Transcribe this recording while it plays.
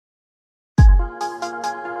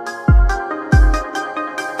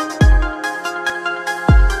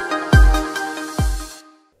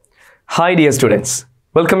Hi dear students,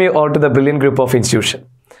 welcome you all to the Brilliant Group of Institution.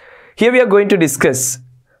 Here we are going to discuss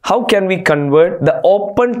how can we convert the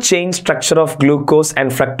open chain structure of glucose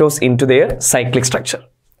and fructose into their cyclic structure.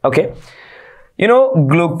 Okay, you know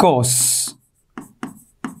glucose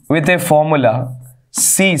with a formula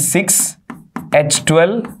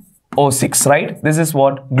C6H12O6, right? This is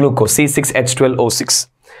what glucose, C6H12O6.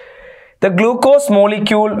 The glucose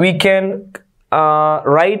molecule we can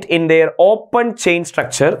write in their open chain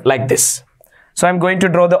structure like this. So I'm going to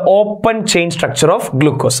draw the open chain structure of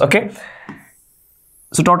glucose. Okay,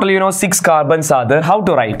 so total 6 carbons are there. How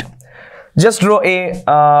to write? Just draw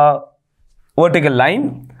a vertical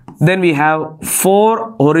line, then we have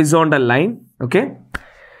 4 horizontal line. Okay,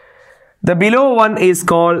 the below one is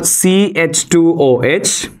called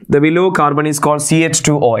CH2OH, the below carbon is called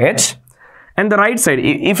CH2OH. And the right side,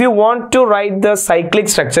 if you want to write the cyclic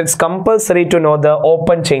structure, it's compulsory to know the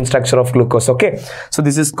open chain structure of glucose. Okay, so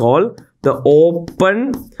this is called the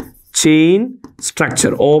open chain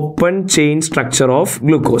structure of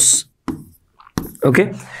glucose.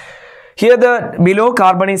 Okay, here the below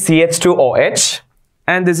carbon is CH2OH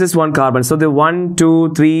and this is one carbon. So the 1,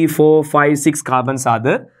 2, 3, 4, 5, 6 carbons are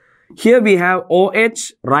there. Here we have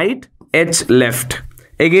OH right, H left.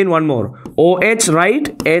 Again one more, OH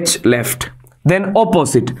right, H left. Then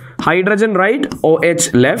opposite, hydrogen right,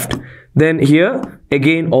 OH left. Then here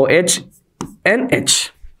again OH and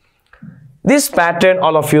H. This pattern,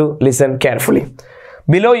 all of you listen carefully.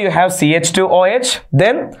 Below you have CH2OH,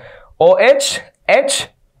 then OH, H,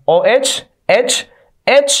 OH, H,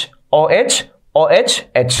 H, OH, OH,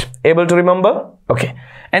 H. Able to remember? Okay.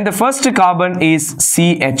 And the first carbon is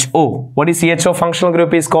CHO. What is CHO? Functional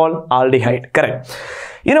group is called aldehyde. Correct.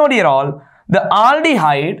 You know, dear all, the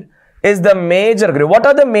aldehyde is the major group. What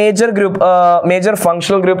are the major group, major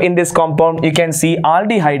functional group in this compound? You can see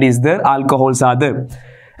aldehyde is there, alcohols are there.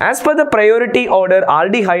 As per the priority order,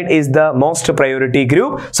 aldehyde is the most priority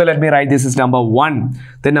group. So let me write this as number 1,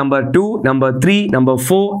 then number 2, number 3, number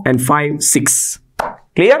 4, and 5, 6.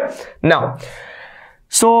 Clear? Now,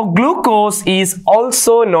 so glucose is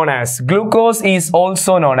also known as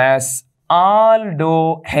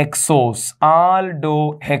aldohexose.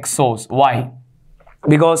 Aldohexose. Why?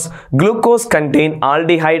 Because glucose contain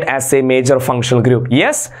aldehyde as a major functional group.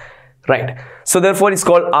 Yes, right. So therefore it's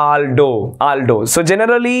called aldo. So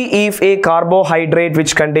generally if a carbohydrate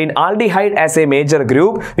which contain aldehyde as a major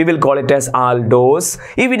group, we will call it as aldose.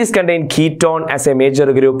 If it is contain ketone as a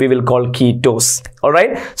major group, we will call ketose.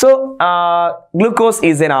 Alright, so glucose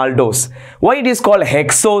is an aldose. Why it is called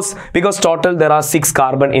hexose? Because total there are 6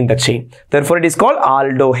 carbon in the chain. Therefore it is called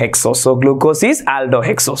aldohexose. So glucose is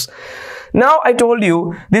aldohexose. Now I told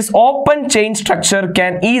you this open chain structure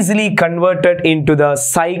can easily converted into the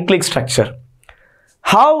cyclic structure.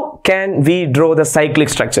 How can we draw the cyclic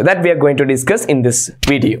structure? That we are going to discuss in this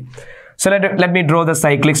video. So let me draw the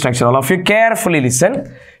cyclic structure. All of you carefully listen.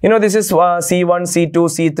 You know this is C1, C2,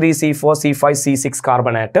 C3, C4, C5, C6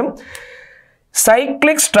 carbon atom.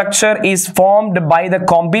 Cyclic structure is formed by the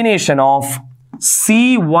combination of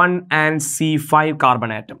C1 and C5 carbon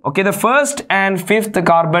atom. Okay, the first and 5th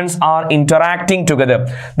carbons are interacting together.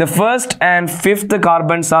 The first and 5th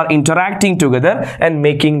carbons are interacting together and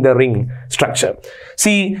making the ring structure.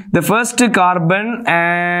 See, the first carbon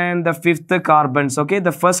and the 5th carbons, okay,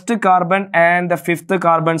 the first carbon and the 5th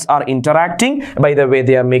carbons are interacting. By the way,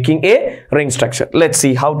 they are making a ring structure. Let's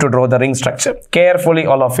see how to draw the ring structure. Carefully,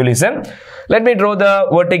 all of you listen. Let me draw the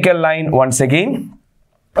vertical line once again.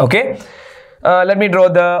 Okay. Let me draw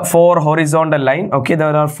the 4 horizontal line. Okay,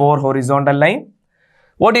 there are 4 horizontal line.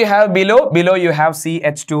 What do you have below? Below you have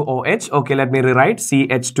CH2OH. Okay, let me rewrite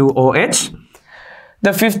CH2OH.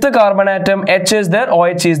 The 5th carbon atom, H is there,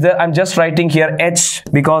 OH is there. I'm just writing here H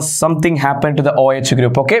because something happened to the OH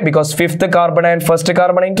group. Okay, because 5th carbon and 1st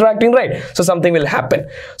carbon are interacting, right? So something will happen.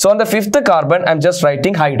 So on the 5th carbon, I'm just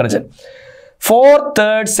writing hydrogen. 4th,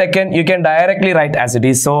 3rd, 2nd, you can directly write as it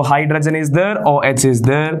is. So hydrogen is there, OH is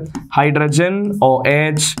there, hydrogen,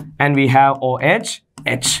 OH, and we have OH,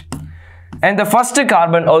 H. And the first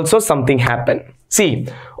carbon also something happened. See,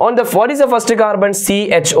 on the what is the first carbon?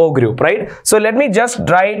 CHO group, right? So let me just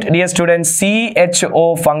write, dear students,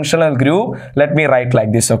 CHO functional group. Let me write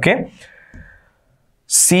like this, okay?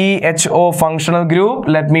 CHO functional group.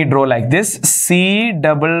 Let me draw like this. C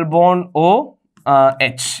double bond O.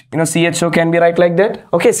 H. You know, CHO can be write like that.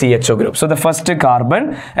 Okay, CHO group. So the first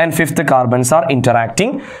carbon and 5th carbons are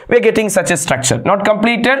interacting. We are getting such a structure. Not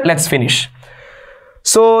completed. Let's finish.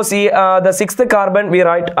 So see, the 6th carbon we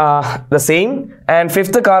write the same, and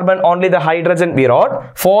 5th carbon only the hydrogen we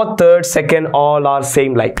wrote. 4th, 3rd, 2nd all are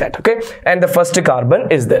same like that. Okay, and the first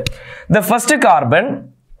carbon is there. The first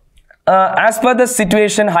carbon As per the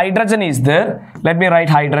situation, hydrogen is there. Let me write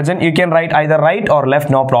hydrogen. You can write either right or left,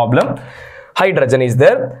 no problem. Hydrogen is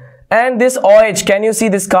there. And this OH, can you see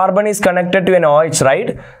this carbon is connected to an OH,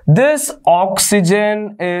 right? This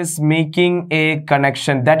oxygen is making a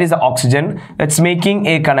connection. That is the oxygen. It's making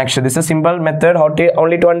a connection. This is a simple method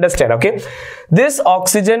only to understand, okay? This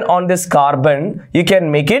oxygen on this carbon, you can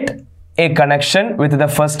make it a connection with the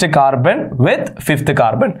first carbon with fifth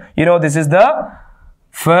carbon. You know, this is the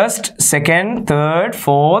first, second, third,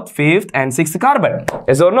 fourth, fifth and sixth carbon.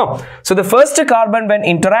 Yes or no? So the first carbon, when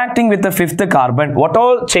interacting with the fifth carbon, what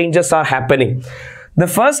all changes are happening? The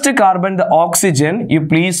first carbon, the oxygen, you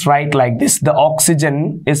please write like this. The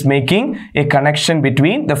oxygen is making a connection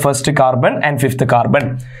between the first carbon and fifth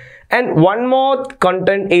carbon. And one more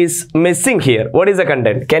content is missing here. What is the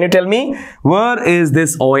content? Can you tell me? Where is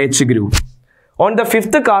this OH group? On the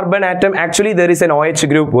fifth carbon atom, actually there is an OH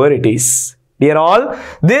group. Where it is? Dear all,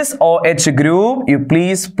 this OH group you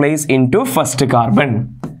please place into first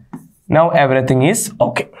carbon. Now everything is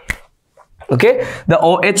okay. Okay, the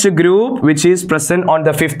OH group which is present on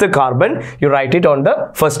the fifth carbon, you write it on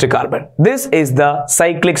the first carbon. This is the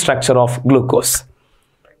cyclic structure of glucose.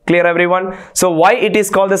 Clear everyone? So why it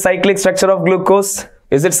is called the cyclic structure of glucose?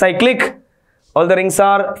 Is it cyclic? All the rings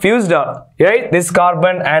are fused, right? This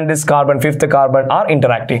carbon and this carbon, fifth carbon are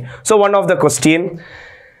interacting. So one of the question,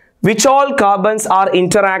 which all carbons are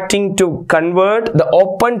interacting to convert the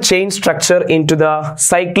open chain structure into the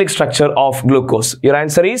cyclic structure of glucose? Your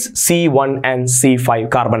answer is C1 and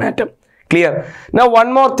C5 carbon atom. Clear? Now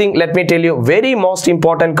one more thing, let me tell you, very most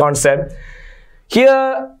important concept.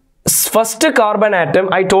 Here, first carbon atom,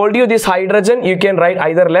 I told you this hydrogen, you can write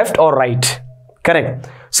either left or right. Correct.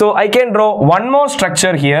 So I can draw one more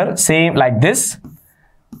structure here, same like this.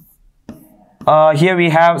 Here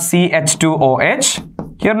we have CH2OH.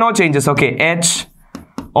 Here no changes, okay, H,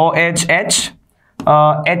 OH, H,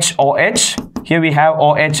 HOH, here we have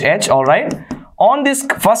OHH, alright. On this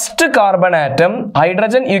first carbon atom,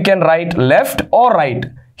 hydrogen you can write left or right.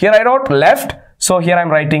 Here I wrote left, so here I am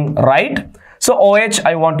writing right. So OH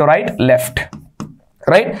I want to write left,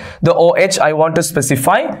 right? The OH I want to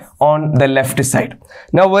specify on the left side.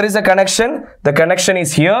 Now where is the connection? The connection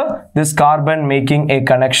is here, this carbon making a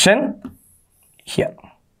connection here.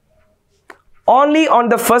 Only on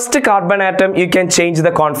the first carbon atom you can change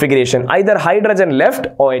the configuration, either hydrogen left,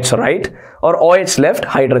 OH right, or OH left,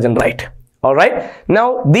 hydrogen right. Alright,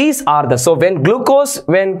 now these are the, so when glucose,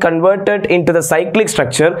 when converted into the cyclic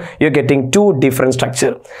structure, you're getting two different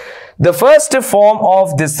structure. The first form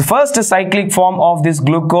of this, first cyclic form of this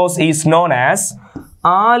glucose is known as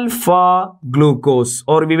alpha glucose,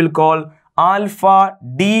 or we will call alpha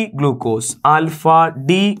D glucose, alpha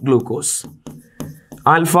D glucose.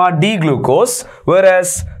 Alpha D glucose,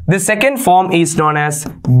 whereas the second form is known as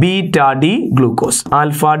beta D glucose,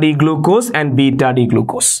 alpha D glucose and beta D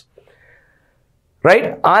glucose.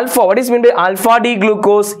 Right? Alpha, what is meant by alpha D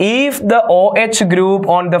glucose? If the OH group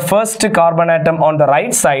on the first carbon atom on the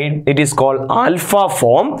right side, it is called alpha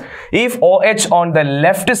form. If OH on the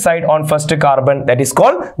left side on first carbon, that is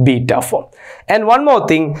called beta form. And one more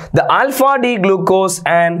thing, the alpha D glucose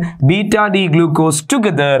and beta D glucose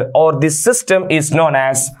together, or this system is known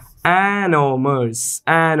as anomers.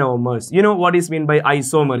 Anomers. You know what is meant by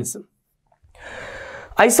isomerism?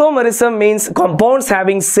 Isomerism means compounds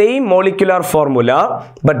having same molecular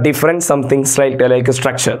formula but different something slightly like a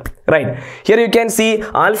structure, right? Here you can see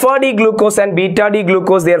alpha D glucose and beta D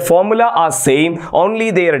glucose, their formula are same,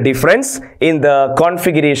 only their difference in the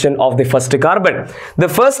configuration of the first carbon. The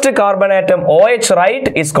first carbon atom OH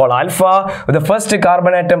right is called alpha, the first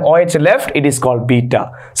carbon atom OH left, it is called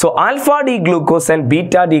beta. So alpha D glucose and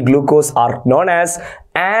beta D glucose are known as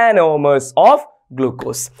anomers of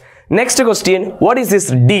glucose. Next question, what is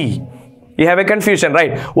this D? You have a confusion,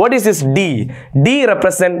 right? What is this D? D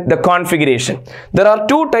represent the configuration. There are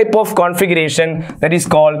two type of configuration, that is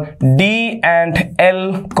called D and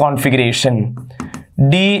L configuration.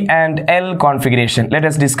 D and L configuration. Let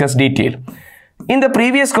us discuss detail. In the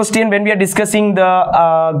previous question, when we are discussing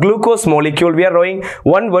the glucose molecule, we are drawing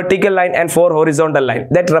one vertical line and four horizontal line.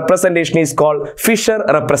 That representation is called Fischer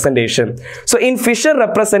representation. So in Fischer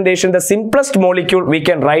representation, the simplest molecule we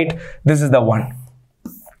can write, this is the one.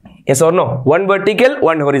 Yes or no? One vertical,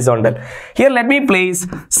 one horizontal. Here let me place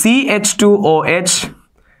CH2OH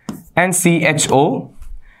and CHO.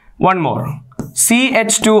 One more.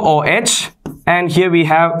 CH2OH and here we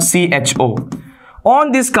have CHO.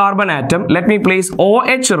 On this carbon atom, let me place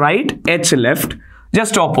OH right, H left,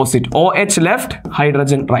 just opposite. OH left,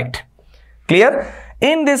 hydrogen right. Clear?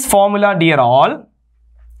 In this formula, dear all,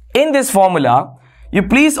 in this formula, you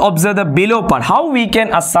please observe the below part. How we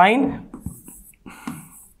can assign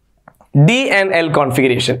D and L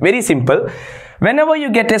configuration? Very simple. Whenever you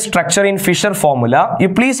get a structure in Fisher formula, you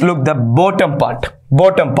please look the bottom part.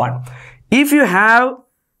 Bottom part. If you have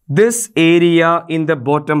this area in the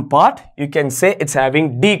bottom part, you can say it's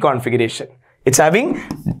having D configuration. It's having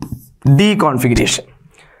D configuration.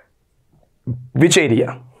 Which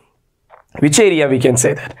area? Which area we can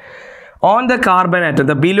say that? On the carbon atom,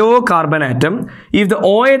 the below carbon atom, if the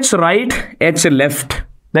OH right, H left,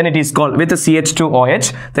 then it is called, with the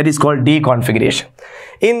CH2OH, that is called D configuration.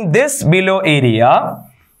 In this below area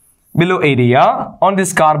on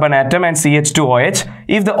this carbon atom and CH2OH,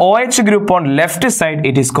 if the OH group on left side,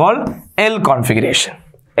 it is called L configuration.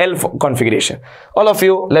 L configuration. All of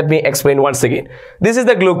you, let me explain once again. This is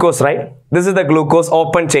the glucose, right? This is the glucose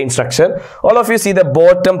open chain structure. All of you see the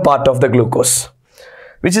bottom part of the glucose.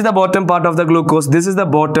 Which is the bottom part of the glucose? This is the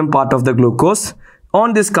bottom part of the glucose.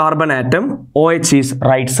 On this carbon atom, OH is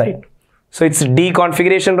right side. So it's D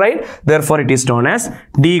configuration, right? Therefore, it is known as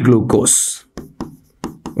D-glucose.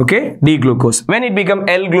 Okay, D-glucose. When it become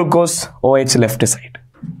L-glucose, OH left side.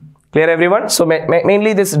 Clear everyone? So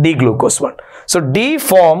mainly this D-glucose one. So D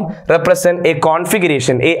form represent a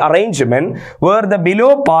configuration, a arrangement where the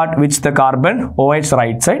below part, which the carbon, OH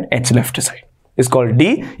right side, H left side, is called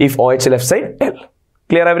D. If OH left side, L.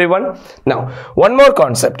 Clear everyone? Now, one more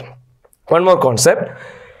concept. When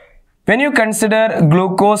you consider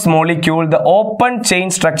glucose molecule, the open chain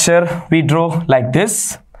structure we draw like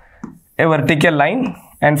this, a vertical line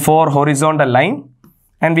and 4 horizontal line,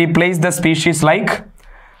 and we place the species like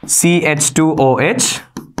CH2OH,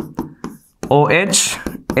 OH,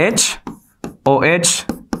 H, OH,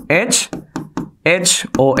 H, H,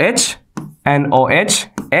 OH, and OH,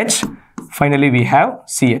 H. Finally, we have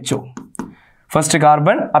CHO. First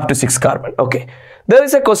carbon up to 6 carbon. Okay. There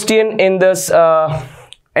is a question in this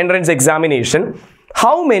entrance examination.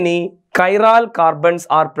 How many chiral carbons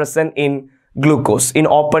are present in glucose, in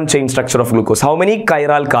open chain structure of glucose? How many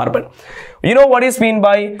chiral carbon? You know what is meant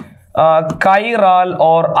by chiral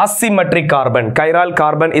or asymmetric carbon? Chiral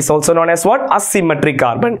carbon is also known as what? Asymmetric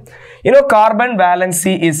carbon. You know, carbon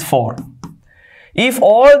valency is 4. If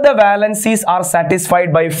all the valencies are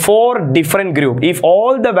satisfied by 4 different groups, if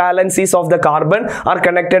all the valencies of the carbon are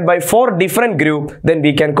connected by 4 different groups, then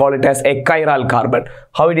we can call it as a chiral carbon.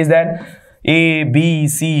 How it is that? A, B,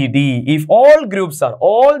 C, D. If all groups are,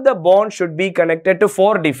 all the bonds should be connected to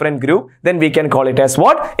 4 different groups, then we can call it as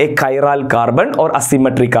what? A chiral carbon or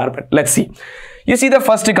asymmetric carbon. Let's see. You see the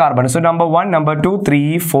first carbon. So number 1, number 2,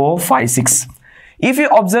 3, 4, 5, 6. If you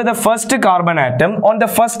observe the first carbon atom, on the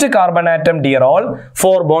first carbon atom, dear all,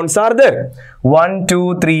 4 bonds are there. 1,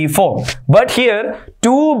 2, 3, 4. But here,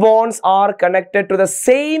 2 bonds are connected to the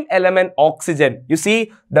same element, oxygen. You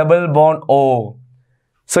see, double bond O.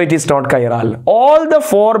 So it is not chiral. All the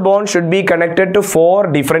 4 bonds should be connected to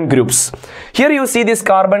 4 different groups. Here you see this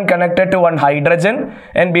carbon connected to 1 hydrogen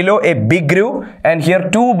and below a big group, and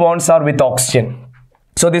here 2 bonds are with oxygen.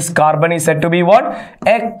 So this carbon is said to be what?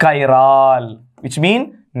 Achiral, which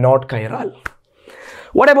means not chiral.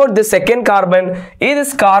 What about the second carbon? Is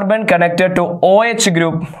this carbon connected to OH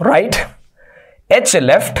group, right? H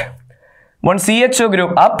left, 1 CHO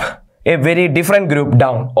group up, a very different group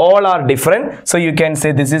down. All are different. So you can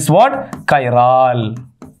say this is what? Chiral.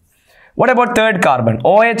 What about third carbon?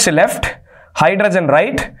 OH left, hydrogen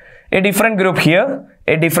right, a different group here,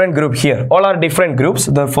 a different group here. All are different groups.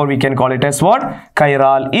 Therefore, we can call it as what?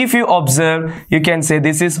 Chiral. If you observe, you can say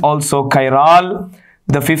this is also chiral.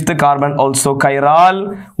 The fifth carbon also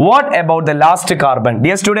chiral. What about the last carbon?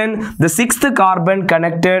 Dear student, the sixth carbon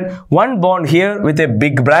connected 1 bond here with a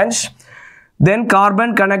big branch. Then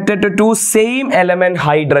carbon connected to 2 same element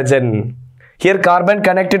hydrogen. Here carbon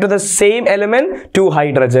connected to the same element 2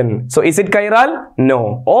 hydrogen. So is it chiral?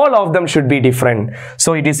 No. All of them should be different.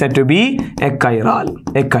 So it is said to be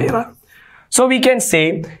achiral. So we can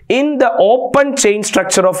say in the open chain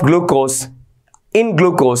structure of glucose, in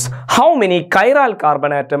glucose, how many chiral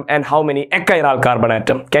carbon atom and how many achiral carbon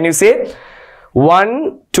atom? Can you say?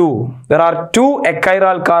 1, 2. There are 2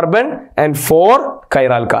 achiral carbon and 4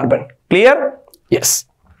 chiral carbon. Clear? Yes.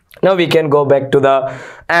 Now we can go back to the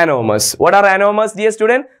anomers. What are anomers, dear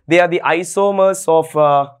student? They are the isomers of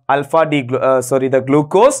the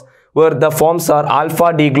glucose, where the forms are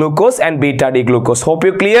alpha D glucose and beta D glucose. Hope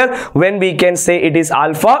you clear when we can say it is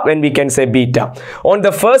alpha, when we can say beta. On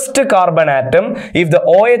the first carbon atom, if the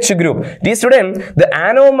OH group, dear student, the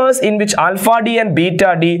anomers in which alpha D and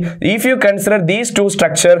beta D, if you consider these two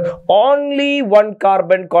structure, only 1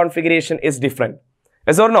 carbon configuration is different.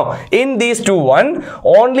 Yes or no? In these two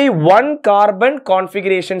only one carbon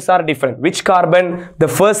configurations are different. Which carbon? The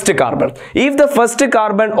first carbon. If the first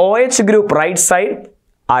carbon OH group right side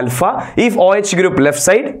alpha, if OH group left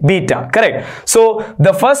side beta, correct? So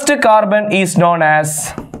the first carbon is known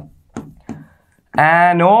as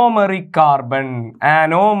anomeric carbon.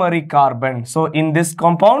 So in this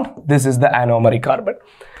compound, this is the anomeric carbon.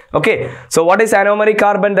 Okay, so what is anomeric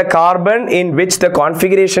carbon? The carbon in which the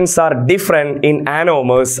configurations are different in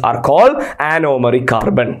anomers are called anomeric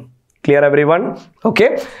carbon. Clear, everyone?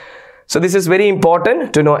 Okay, so this is very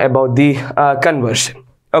important to know about the conversion.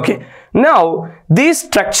 Okay, now this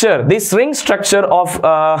ring structure of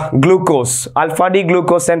glucose, alpha D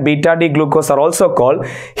glucose and beta D glucose are also called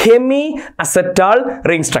hemiacetal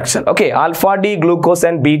ring structure. Okay, alpha D glucose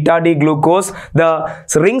and beta D glucose, the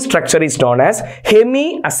ring structure is known as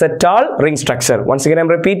hemiacetal ring structure. Once again, I am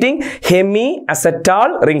repeating,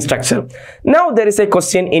 hemiacetal ring structure. Now there is a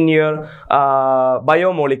question in your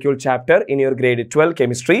biomolecule chapter in your grade 12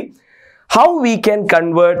 chemistry. How we can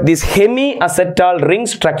convert this hemiacetal ring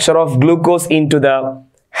structure of glucose into the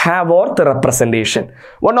Haworth representation?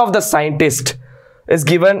 One of the scientists is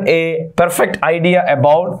given a perfect idea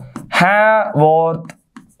about Haworth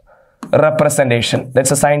representation.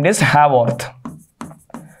 That's a scientist, Haworth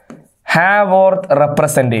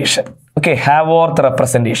representation. Okay, Haworth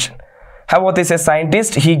representation. Haworth is a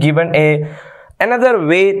scientist. He given another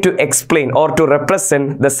way to explain or to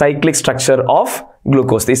represent the cyclic structure of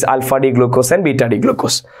glucose, this alpha D glucose and beta D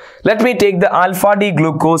glucose. Let me take the alpha D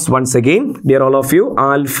glucose once again, dear all of you.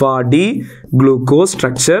 Alpha D glucose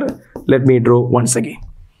structure, let me draw once again.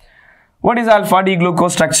 What is alpha D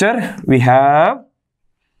glucose structure? We have,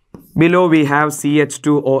 below we have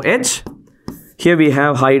CH2OH, here we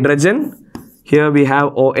have hydrogen, here we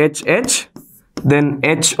have OHH, then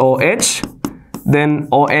HOH, then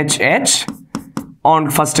OHH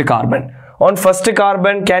on first carbon. On first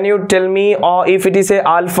carbon, can you tell me if it is a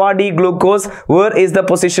alpha D glucose, where is the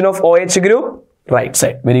position of OH group? Right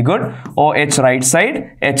side. Very good. OH right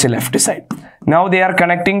side, H left side. Now they are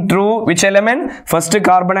connecting through which element? First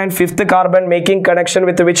carbon and fifth carbon making connection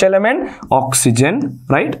with which element? Oxygen,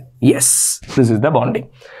 right? Yes. This is the bonding.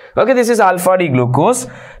 Okay, this is alpha D glucose.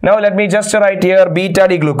 Now let me just write here beta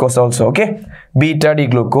D glucose also. Okay, beta D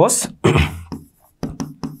glucose.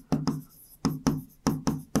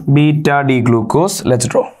 Beta D glucose, let's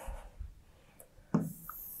draw.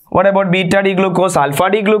 What about beta D glucose? Alpha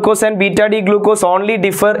D glucose and beta D glucose only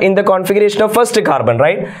differ in the configuration of first carbon,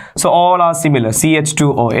 right? So all are similar.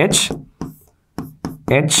 CH2OH,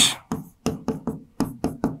 H,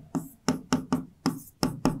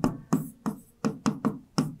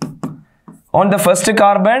 on the first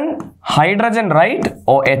carbon, hydrogen right,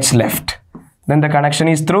 OH left. Then the connection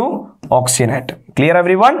is through oxygen atom. Clear,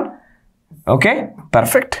 everyone? Okay,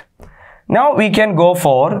 perfect. Now we can go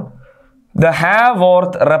for the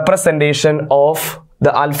Haworth representation of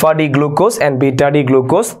the alpha D glucose and beta D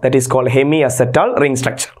glucose, that is called hemiacetal ring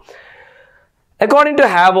structure. According to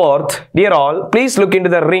Haworth, dear all, please look into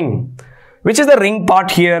the ring. Which is the ring part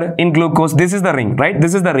here in glucose? This is the ring, right?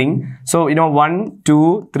 This is the ring. So, you know, 1,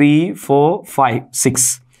 2, 3, 4, 5,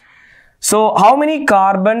 6. So, how many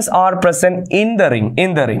carbons are present in the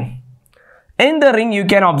ring? In the ring, you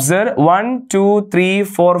can observe 1, 2, 3,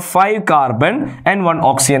 4, 5 carbon and 1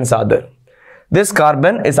 oxygen are there. This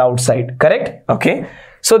carbon is outside, correct? Okay.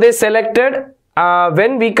 So, they selected,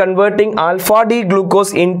 when we converting alpha D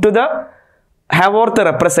glucose into the Haworth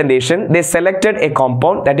representation, they selected a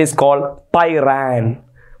compound that is called pyran.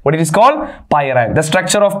 What it is called? Pyran. The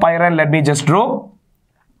structure of pyran, let me just draw.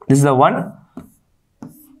 This is the one.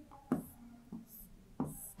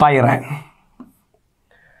 Pyran.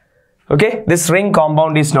 Okay, this ring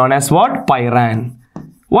compound is known as what? Pyran.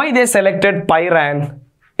 Why they selected pyran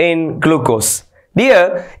in glucose?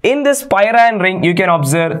 Dear, in this pyran ring, you can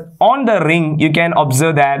observe, on the ring, you can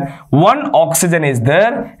observe that 1 oxygen is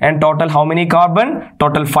there and total how many carbon?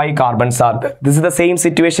 Total 5 carbons are there. This is the same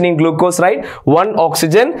situation in glucose, right? 1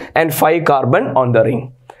 oxygen and 5 carbon on the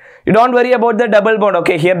ring. You don't worry about the double bond.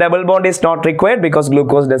 Okay, here double bond is not required because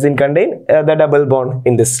glucose doesn't contain the double bond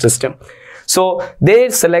in this system. So, they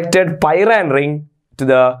selected pyran ring to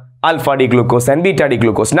the alpha D glucose and beta D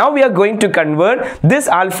glucose. Now we are going to convert this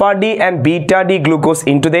alpha D and beta D glucose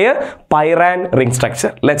into their pyran ring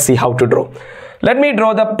structure. Let's see how to draw. Let me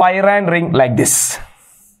draw the pyran ring like this.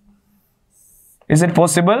 Is it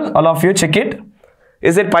possible? All of you check it.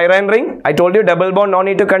 Is it pyran ring? I told you double bond, no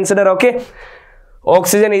need to consider, okay?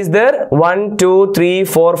 Oxygen is there. 1, 2, 3,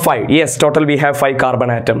 4, 5. Yes, total we have 5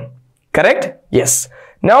 carbon atom. Correct? Yes.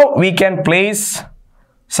 Now we can place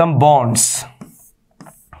some bonds.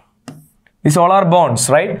 These all are bonds,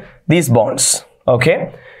 right? These bonds.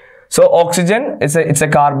 Okay. So oxygen is it's a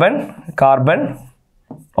carbon,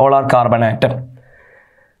 all are carbon atom.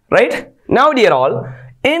 Right? Now dear all,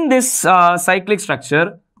 in this cyclic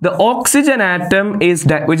structure, the oxygen atom is,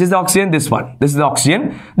 which is the oxygen, this one. This is the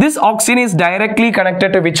oxygen. This oxygen is directly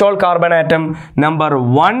connected to which all carbon atom? Number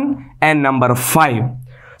 1 and number 5.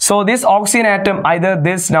 So this oxygen atom, either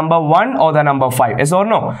this number 1 or the number 5, yes or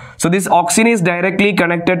no? So this oxygen is directly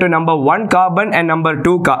connected to number 1 carbon and number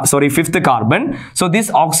 2, fifth carbon. So this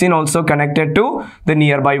oxygen also connected to the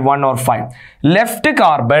nearby 1 or 5. Left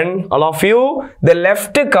carbon, all of you, the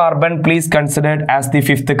left carbon please consider it as the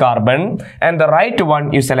fifth carbon, and the right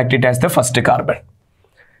one you select it as the first carbon.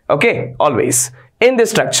 Okay, always. In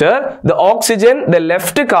this structure, the oxygen, the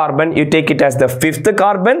left carbon, you take it as the fifth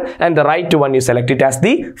carbon, and the right one you select it as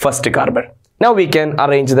the first carbon. Now we can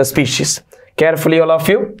arrange the species. Carefully, all of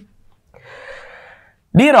you.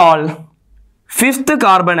 Dear all, fifth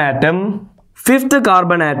carbon atom,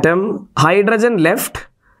 hydrogen left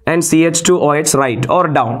and CH2OH right or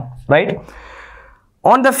down, right?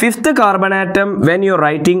 On the fifth carbon atom, when you're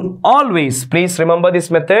writing, always please remember this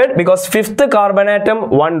method, because fifth carbon atom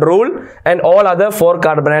one rule and all other 4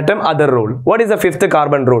 carbon atom other rule. What is the fifth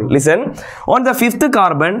carbon rule? Listen, on the fifth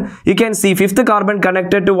carbon, you can see fifth carbon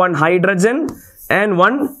connected to one hydrogen and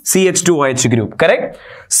one CH2OH group, correct?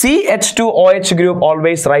 CH2OH group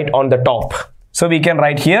always write on the top. So we can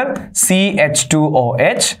write here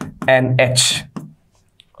CH2OH and H.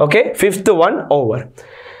 Okay, fifth one over.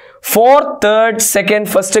 4th, 3rd, 2nd,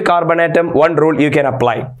 1st carbon atom, one rule you can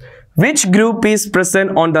apply. Which group is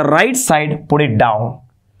present on the right side, put it down.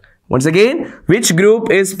 Once again, which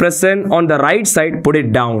group is present on the right side, put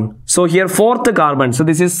it down. So here 4th carbon, so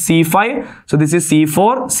this is C5, so this is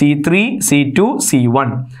C4, C3, C2,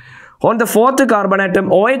 C1. On the 4th carbon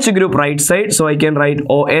atom, OH group right side, so I can write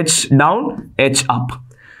OH down, H up.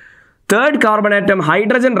 3rd carbon atom,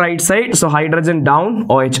 hydrogen right side, so hydrogen down,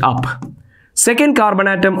 OH up. 2nd carbon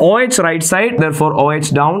atom, OH right side, therefore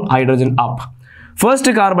OH down, hydrogen up.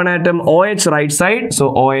 1st carbon atom, OH right side, so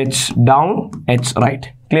OH down, H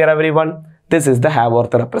right. Clear everyone? This is the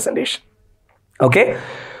Haworth representation. Okay.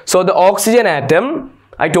 So the oxygen atom,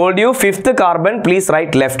 I told you 5th carbon, please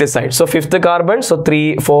write left side. So 5th carbon, so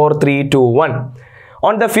 3, 4, 3, 2, 1.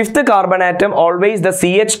 On the 5th carbon atom, always the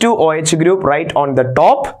CH2OH group right on the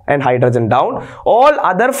top and hydrogen down. All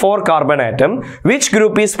other 4 carbon atom, which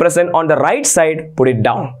group is present on the right side, put it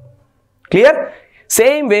down. Clear?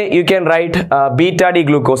 Same way you can write beta D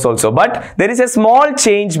glucose also, but there is a small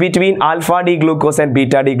change between alpha D glucose and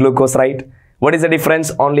beta D glucose, right? What is the difference?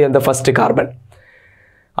 Only on the first carbon.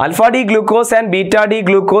 Alpha D glucose and beta D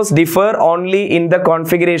glucose differ only in the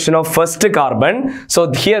configuration of first carbon.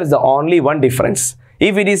 So here is the only one difference.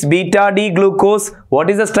 If it is beta D glucose, what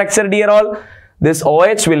is the structure, dear all? This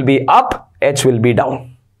OH will be up, H will be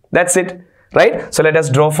down. That's it, right? So let us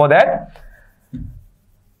draw for that.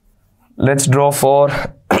 Let's draw for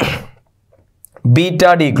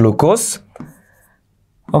beta D glucose.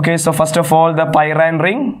 Okay, so first of all, the pyrene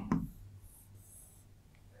ring.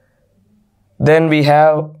 Then we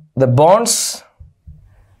have the bonds.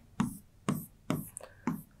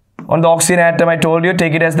 On the oxygen atom, I told you,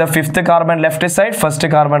 take it as the 5th carbon left side, 1st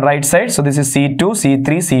carbon right side. So this is C2, C3,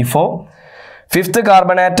 C4. 5th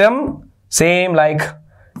carbon atom, same like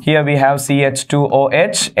here we have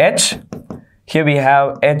CH2OH, H. Here we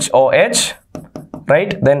have HOH,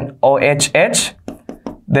 right? Then OHH,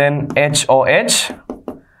 then HOH.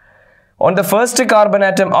 On the first carbon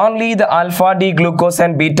atom, only the alpha D glucose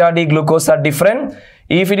and beta D glucose are different.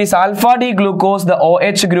 If it is alpha D glucose, the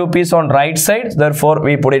OH group is on right side, therefore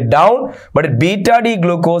we put it down. But beta D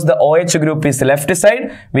glucose, the OH group is left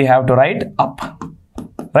side, we have to write up.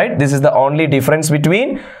 Right? This is the only difference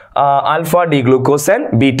between alpha D glucose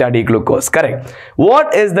and beta D glucose. Correct.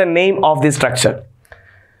 What is the name of this structure?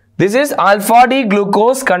 This is alpha D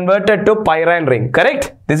glucose converted to pyrene ring.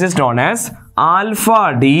 Correct? This is known as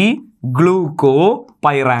alpha D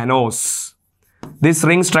glucopyranose. This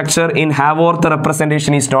ring structure in Haworth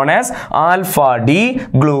representation is known as alpha D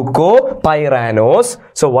glucopyranose.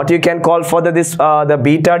 So what you can call for the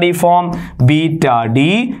beta D form? Beta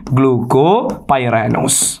D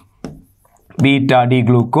glucopyranose. Beta D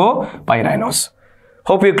glucopyranose.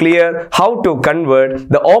 Hope you clear how to convert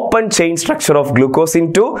the open chain structure of glucose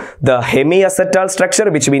into the hemiacetal structure,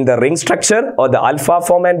 which means the ring structure or the alpha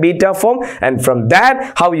form and beta form, and from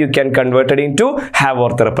that how you can convert it into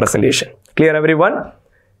Haworth representation. Clear everyone?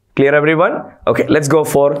 Clear everyone? Okay, let's go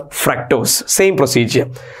for fructose. Same procedure.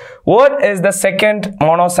 What is the second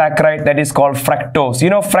monosaccharide that is called fructose?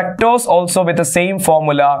 You know, fructose also with the same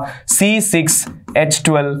formula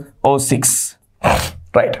C6H12O6.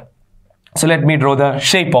 Right. So let me draw the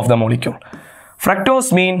shape of the molecule.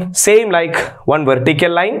 Fructose mean same like one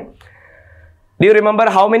vertical line. Do you remember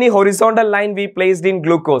how many horizontal line we placed in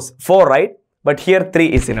glucose? 4, right? But here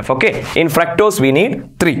 3 is enough. Okay. In fructose we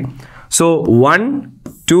need 3. So 1,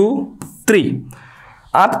 2, 3.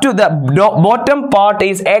 Up to the bottom part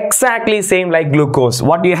is exactly same like glucose.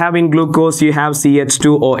 What you have in glucose? You have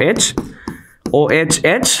CH2OH,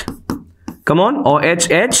 OHH. Come on,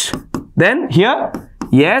 OHH. Then here,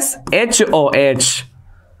 yes, HOH.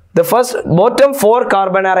 The first bottom 4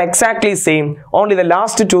 carbon are exactly same. Only the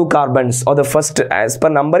last 2 carbons or the first, as per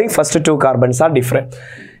numbering, first 2 carbons are different.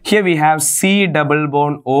 Here we have C double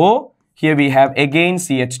bond O. Here we have again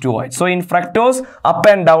CH2OH. So in fructose, up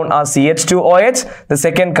and down are CH2OH. The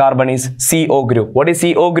second carbon is CO group. What is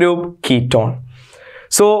CO group? Ketone.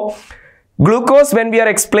 So glucose, when we are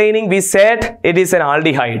explaining, we said it is an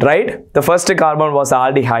aldehyde, right? The first carbon was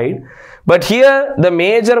aldehyde. But here the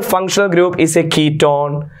major functional group is a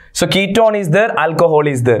ketone. So ketone is there, alcohol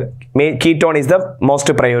is there. Ketone is the most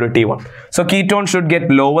priority one. So ketone should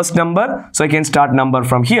get lowest number. So I can start number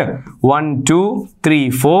from here. 1, 2,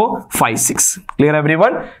 3, 4, 5, 6. Clear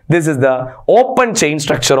everyone? This is the open chain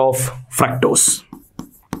structure of fructose.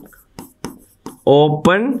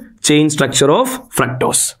 Open chain structure of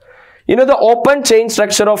fructose. You know the open chain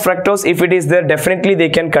structure of fructose, if it is there, definitely they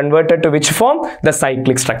can convert it to which form? The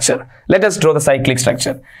cyclic structure. Let us draw the cyclic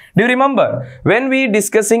structure. Do you remember when we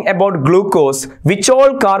discussing about glucose, which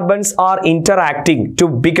all carbons are interacting to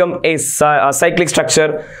become a cyclic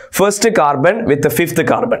structure? First carbon with the 5th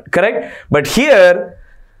carbon, correct? But here,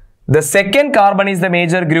 the second carbon is the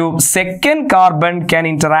major group. Second carbon can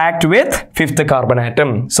interact with 5th carbon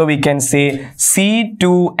atom. So we can say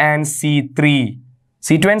C2 and C3.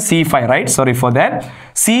 C2 and C5, right? Sorry for that.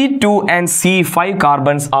 C2 and C5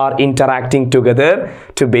 carbons are interacting together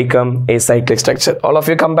to become a cyclic structure. All of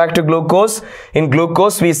you come back to glucose. In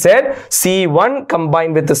glucose, we said C1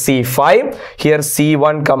 combined with the C5. Here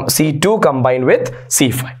C2 combined with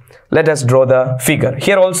C5. Let us draw the figure.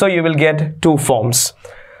 Here also you will get 2 forms.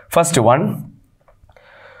 First one,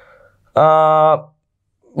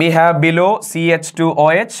 we have below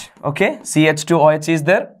CH2OH. Okay, CH2OH is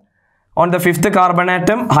there. On the 5th carbon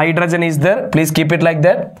atom, hydrogen is there. Please keep it like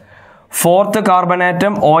that. 4th carbon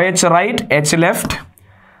atom, OH right, H left.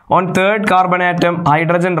 On 3rd carbon atom,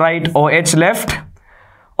 hydrogen right, OH left.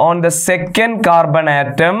 On the 2nd carbon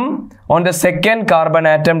atom,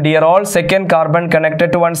 dear all, 2nd carbon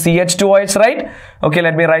connected to one CH2OH, right? Okay,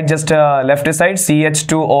 let me write just left side,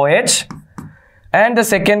 CH2OH. And the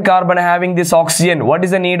 2nd carbon having this oxygen. What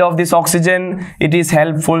is the need of this oxygen? It is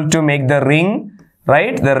helpful to make the ring.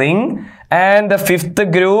 Right, the ring. And the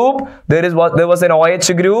 5th group, there was an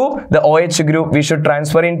OH group. The OH group we should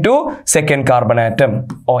transfer into 2nd carbon atom,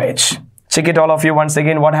 OH. Check it all of you once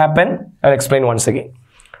again. What happened? I'll explain once again.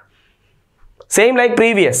 Same like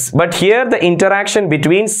previous, but here the interaction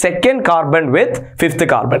between 2nd carbon with 5th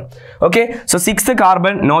carbon. Okay, so 6th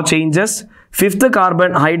carbon, no changes. 5th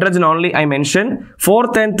carbon, hydrogen only I mentioned.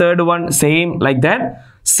 4th and 3rd one, same like that.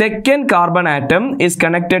 2nd carbon atom is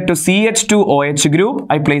connected to CH2OH group.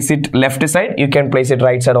 I place it left side. You can place it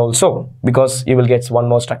right side also because you will get one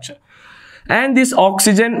more structure. And this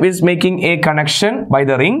oxygen is making a connection by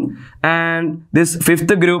the ring. And this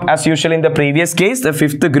 5th group, as usual in the previous case, the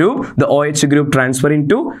 5th group, the OH group transfer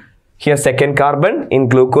into here 2nd carbon. In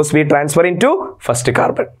glucose, we transfer into 1st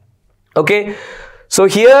carbon. Okay. So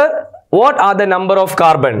here, what are the number of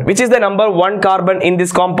carbon? Which is the number 1 carbon in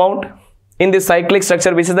this compound? In this cyclic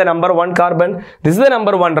structure, which is the number 1 carbon? This is the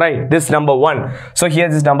number 1, right? This number 1. So here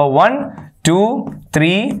is number 1, 2,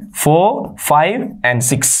 3, 4, 5 and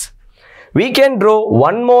 6. We can draw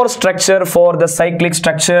one more structure for the cyclic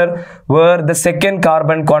structure where the 2nd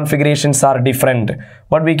carbon configurations are different.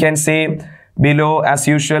 What we can say below, as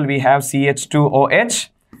usual, we have CH2OH.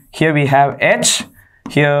 Here we have H.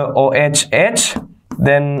 Here OHH.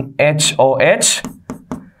 Then HOH.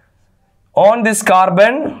 On this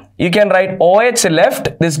carbon, you can write OH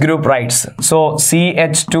left, this group writes. So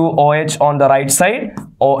CH2OH on the right side,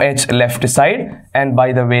 OH left side, and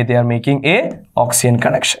by the way, they are making a oxygen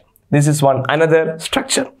connection. This is another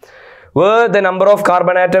structure. Where the number of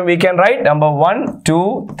carbon atom we can write number 1,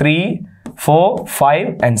 2, 3, 4,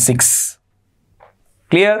 5 and 6.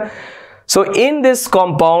 Clear? So in this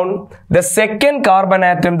compound, the 2nd carbon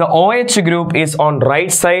atom, the OH group is on right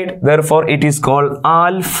side. Therefore, it is called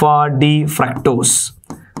alpha D fructose.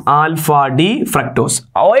 alpha D fructose.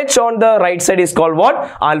 OH on the right side is called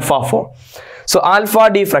what? Alpha form. So alpha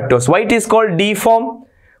D fructose. Why it is called D form?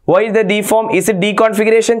 Why is the D form? Is it D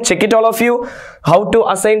configuration? Check it all of you. How to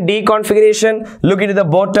assign D configuration? Look into the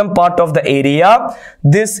bottom part of the area.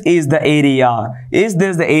 This is the area. Is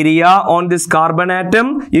this the area on this carbon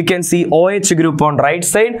atom? You can see OH group on right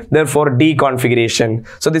side. Therefore D configuration.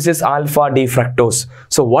 So this is alpha D fructose.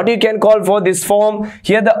 So what you can call for this form?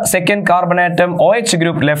 Here the second carbon atom OH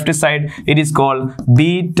group left side. It is called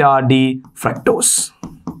beta D fructose.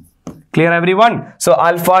 Clear everyone? So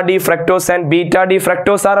alpha D fructose and beta D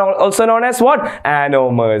fructose are also known as what?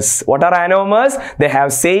 Anomers. What are anomers? They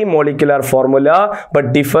have same molecular formula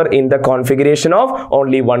but differ in the configuration of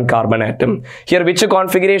only one carbon atom. Here which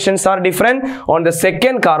configurations are different? On the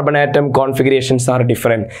second carbon atom configurations are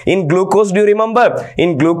different. In glucose, do you remember?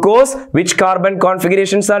 In glucose, which carbon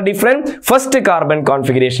configurations are different? First carbon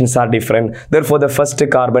configurations are different. Therefore the first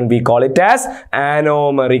carbon we call it as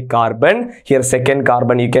anomeric carbon. Here second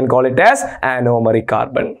carbon you can call it as anomeric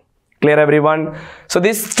carbon. Clear everyone? So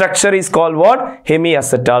this structure is called what?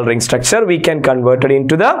 Hemiacetal ring structure. We can convert it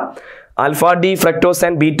into the alpha D fructose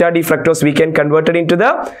and beta D fructose. We can convert it into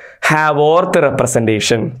the Haworth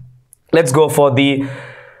representation. Let's go for the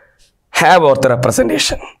Haworth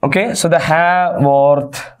representation. Okay, so the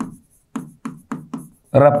Haworth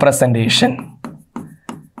representation.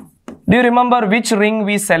 Do you remember which ring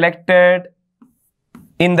we selected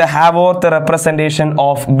in the Haworth representation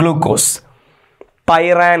of glucose?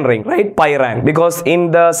 Pyrene ring, right? Pyrene, because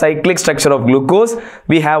in the cyclic structure of glucose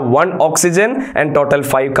we have 1 oxygen and total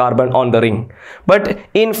 5 carbon on the ring. But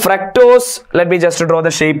in fructose, let me just draw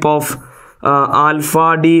the shape of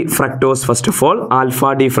alpha D fructose. First of all,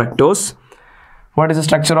 alpha D fructose. What is the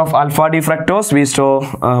structure of alpha D fructose? We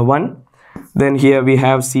saw 1. Then here we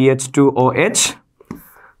have CH2OH,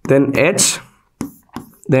 then H,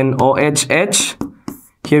 then OHH.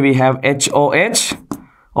 Here we have HOH.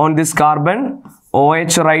 On this carbon,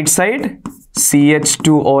 OH right side,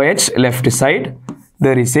 CH2OH left side.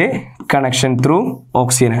 There is a connection through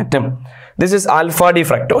oxygen atom. This is alpha D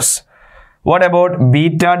fructose. What about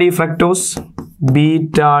beta D fructose?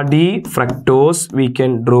 Beta D fructose we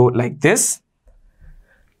can draw like this.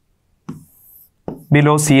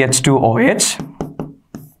 Below CH2OH.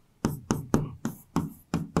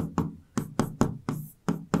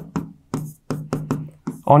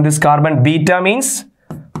 On this carbon, beta means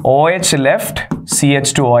OH left,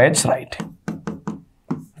 CH2OH right.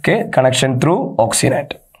 Okay, connection through oxygen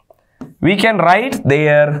atom. We can write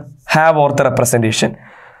their Haworth representation.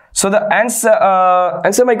 So the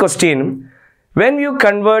answer my question, when you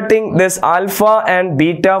converting this alpha and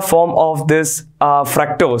beta form of this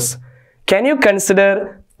fructose, can you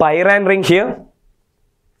consider pyrene ring here?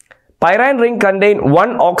 Pyrene ring contain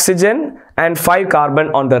 1 oxygen and 5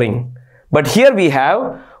 carbon on the ring. But here we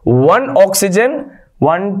have 1 oxygen,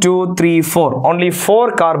 1, 2, 3, 4. Only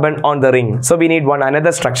 4 carbon on the ring. So we need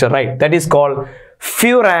another structure, right? That is called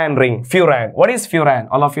furan ring. Furan. What is furan?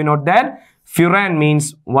 All of you note that. Furan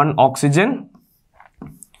means 1 oxygen.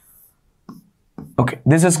 Okay,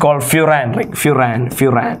 this is called furan ring. Furan.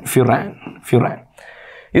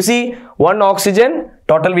 You see, 1 oxygen,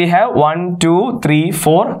 total we have 1, 2, 3,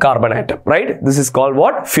 4 carbon atom, right? This is called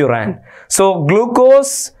what? Furan. So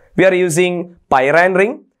glucose, we are using pyrene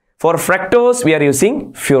ring. For fructose, we are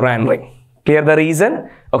using furan ring. Clear the reason?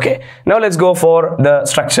 Okay. Now let's go for the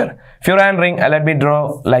structure. Furan ring, let me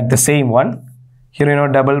draw like the same one. Here you know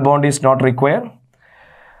double bond is not required.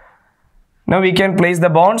 Now we can place the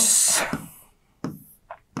bonds.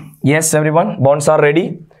 Yes, everyone, bonds are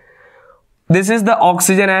ready. This is the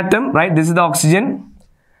oxygen atom, right? This is the oxygen.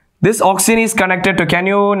 This oxygen is connected to, can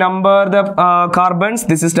you number the carbons?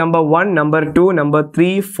 This is number 1, number 2, number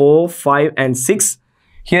 3, 4, 5 and 6.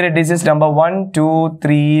 Here this is number 1, 2,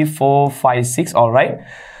 3, 4, 5, 6. Alright.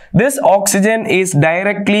 This oxygen is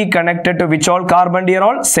directly connected to which all carbon, dear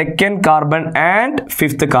all? Second carbon and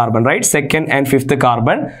 5th carbon, right? Second and 5th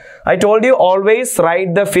carbon. I told you always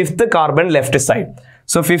write the 5th carbon left side.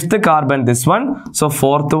 So 5th carbon this one. So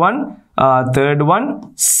 4th one, 3rd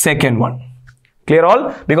one, 2nd one. Clear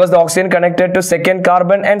all? Because the oxygen connected to 2nd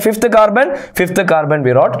carbon and 5th carbon. 5th carbon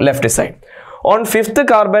we wrote left side. On 5th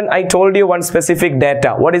carbon, I told you one specific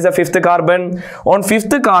data. What is the 5th carbon? On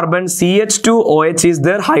 5th carbon, CH2OH is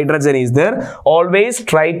there, hydrogen is there. Always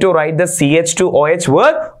try to write the CH2OH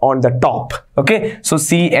word on the top. Okay, so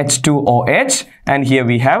CH2OH and here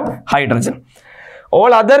we have hydrogen.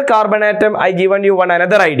 All other carbon atom, I given you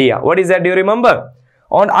another idea. What is that? Do you remember?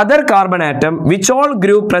 On other carbon atom, which all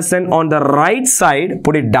group present on the right side,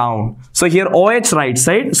 put it down. So here OH right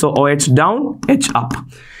side, so OH down, H up.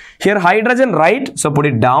 Here hydrogen right, so put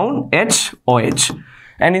it down, H, OH.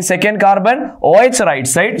 And in second carbon, OH right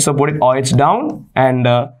side, so put it OH down and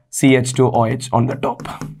CH2OH on the top.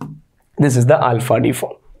 This is the alpha D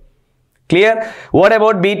form. Clear? What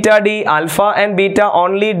about beta D? Alpha and beta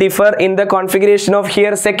only differ in the configuration of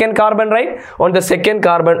here second carbon, right? On the second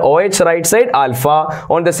carbon OH right side alpha,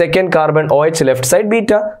 on the second carbon OH left side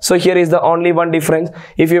beta. So here is the only one difference.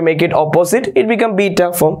 If you make it opposite, it becomes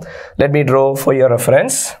beta form. Let me draw for your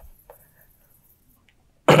reference.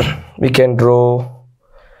 we can draw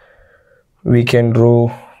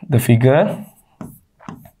the figure.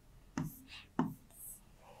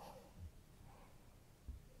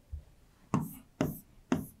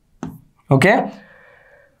 Okay,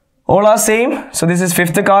 all are same. So this is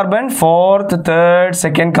fifth carbon, fourth, third,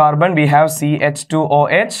 second carbon. We have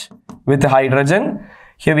CH2OH with hydrogen.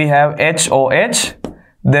 Here we have HOH,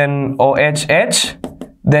 then OHH.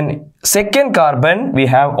 Then second carbon we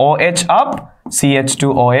have OH up,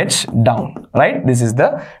 CH2OH down. Right? This is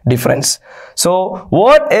the difference. So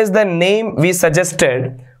what is the name we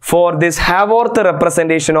suggested for this Haworth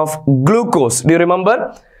representation of glucose? Do you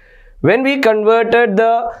remember? When we converted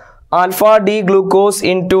the alpha D glucose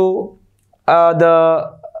into the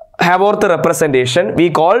Haworth representation, we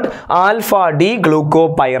called alpha D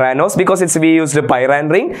glucopyranose because we used a pyran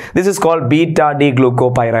ring. This is called beta D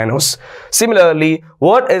glucopyranose. Similarly,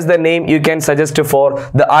 what is the name you can suggest for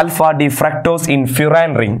the alpha D fructose in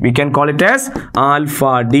furan ring? We can call it as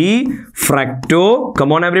alpha D fructo.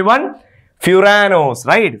 Come on everyone. Furanose,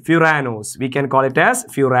 right? Furanose. We can call it as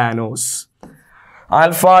furanose.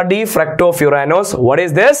 Alpha D fructofuranose. What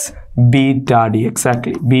is this? Beta D.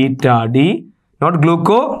 Exactly. Beta D. Not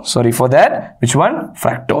gluco. Sorry for that. Which one?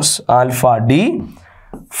 Fructose. Alpha D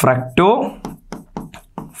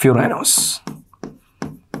fructofuranose.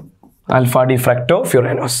 Alpha D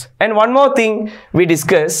fructofuranose. And one more thing we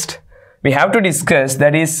have to discuss,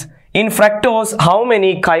 that is in fructose how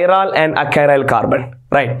many chiral and achiral carbon,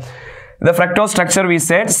 right? The fructose structure we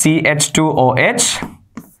said CH2OH,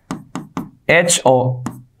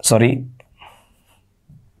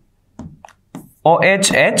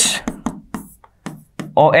 OHH,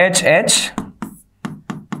 OHH,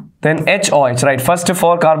 then HOH, right? First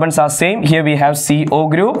four carbons are same. Here we have CO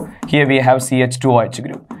group, here we have CH2OH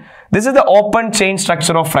group. This is the open chain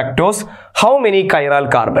structure of fructose. How many chiral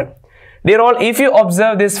carbon? Dear all, if you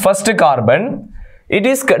observe this first carbon, it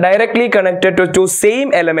is directly connected to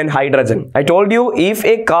same element hydrogen. I told you if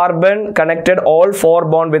a carbon connected all four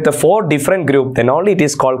bond with a four different group, then only it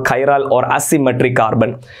is called chiral or asymmetric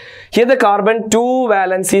carbon. Here the carbon 2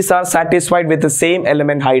 valencies are satisfied with the same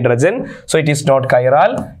element hydrogen. So it is not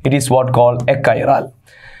chiral, it is what called achiral.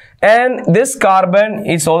 And this carbon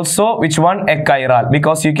is also which one? Achiral,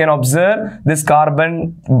 because you can observe this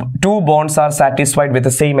carbon 2 bonds are satisfied with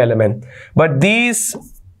the same element. But these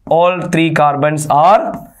all 3 carbons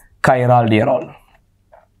are chiral, dear all.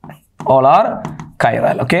 All are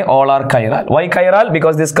chiral, okay? All are chiral. Why chiral?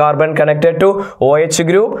 Because this carbon connected to OH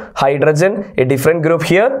group, hydrogen, a different group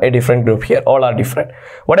here, a different group here. All are different.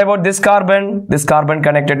 What about this carbon? This carbon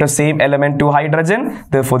connected to same element to hydrogen.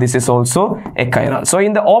 Therefore, this is also achiral. So,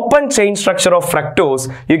 in the open chain structure of fructose,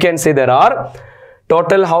 you can say there are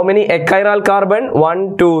total how many achiral carbon?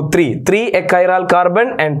 1, 2, 3. 3 achiral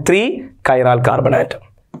carbon and 3 chiral carbon atom.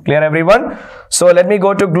 Clear everyone? So let me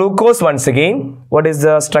go to glucose once again. What is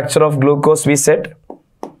the structure of glucose we said?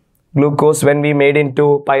 Glucose when we made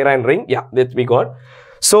into pyran ring. Yeah, that we got.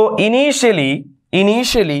 So initially in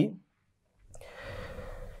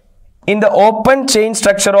the open chain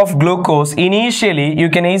structure of glucose, initially you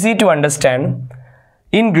can easy to understand.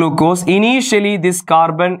 In glucose, initially this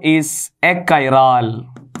carbon is achiral.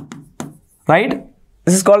 Right?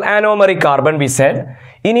 This is called anomeric carbon we said.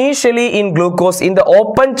 Initially in glucose, in the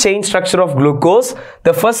open chain structure of glucose,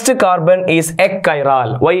 the first carbon is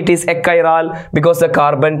achiral. Why it is achiral? Because the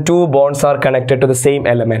carbon 2 bonds are connected to the same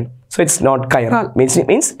element. So it's not chiral, it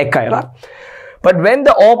means achiral. But when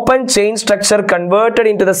the open chain structure converted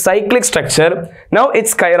into the cyclic structure, now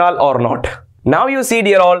it's chiral or not. Now you see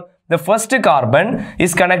dear all, the first carbon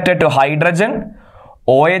is connected to hydrogen,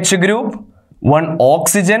 OH group, one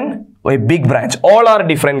oxygen, a big branch. All are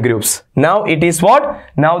different groups. Now it is what?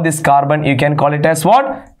 Now this carbon you can call it as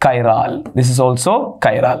what? Chiral. This is also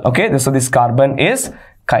chiral. Okay. So this carbon is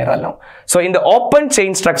chiral now. So in the open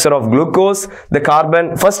chain structure of glucose, the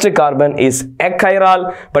first carbon is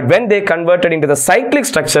achiral. But when they converted into the cyclic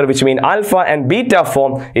structure, which means alpha and beta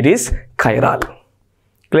form, it is chiral.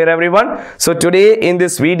 Clear everyone? So today in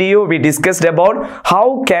this video we discussed about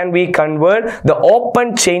how can we convert the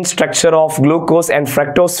open chain structure of glucose and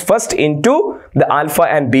fructose first into the alpha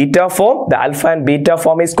and beta form. The alpha and beta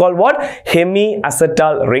form is called what?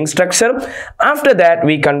 Hemiacetal ring structure. After that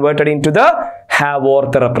we converted into the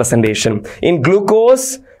Haworth representation. In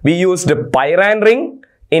glucose we used pyrene ring.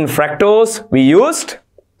 In fructose we used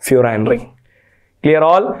furan ring. Clear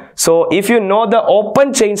all? So if you know the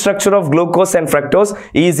open chain structure of glucose and fructose,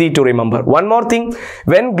 easy to remember. One more thing,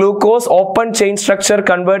 when glucose open chain structure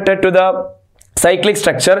converted to the cyclic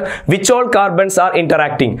structure, which all carbons are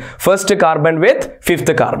interacting? First carbon with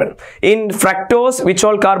fifth carbon. In fructose, which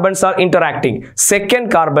all carbons are interacting?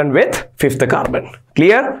 Second carbon with fifth carbon.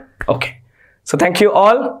 Clear? Okay. So thank you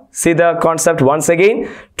all. See the concept once again.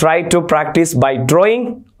 Try to practice by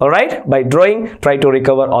drawing. Alright? By drawing, try to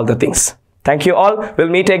recover all the things. Thank you all. We'll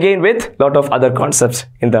meet again with a lot of other concepts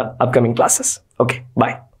in the upcoming classes. Okay,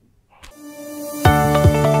 bye.